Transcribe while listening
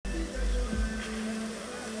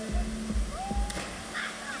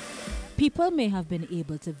People may have been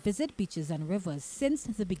able to visit beaches and rivers since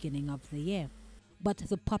the beginning of the year, but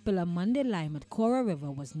the popular Monday lime at Caura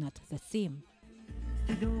River was not the same.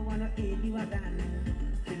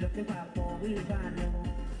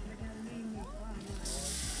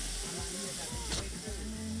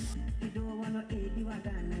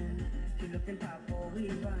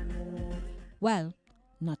 Well,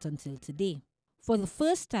 not until today. For the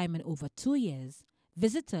first time in over 2 years,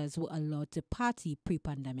 visitors were allowed to party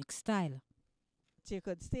pre-pandemic style. You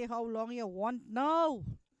could stay how long you want now.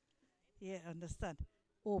 Yeah, understand.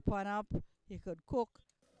 Open up, you could cook.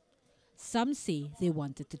 Some say they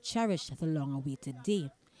wanted to cherish the long-awaited day,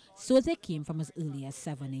 so they came from as early as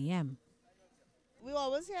 7 a.m. We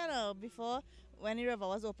always here now. Before, when the river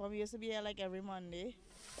was open, we used to be here like every Monday.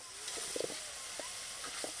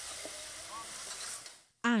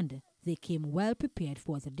 And they came well prepared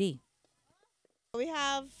for the day. We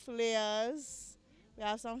have layers, we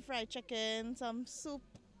have some fried chicken, some soup,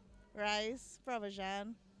 rice,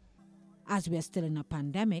 provision. As we are still in a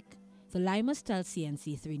pandemic, the Limers tell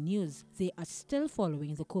CNC3 News they are still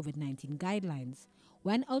following the COVID-19 guidelines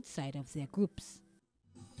when outside of their groups.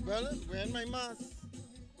 Well, wearing my mask.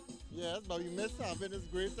 Yes, but we miss having this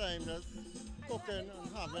great time, just cooking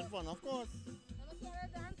and having fun, of course.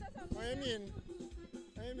 What I mean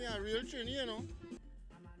a real tune, you know.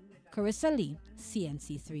 Carisa Lee,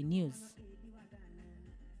 CNC3 News.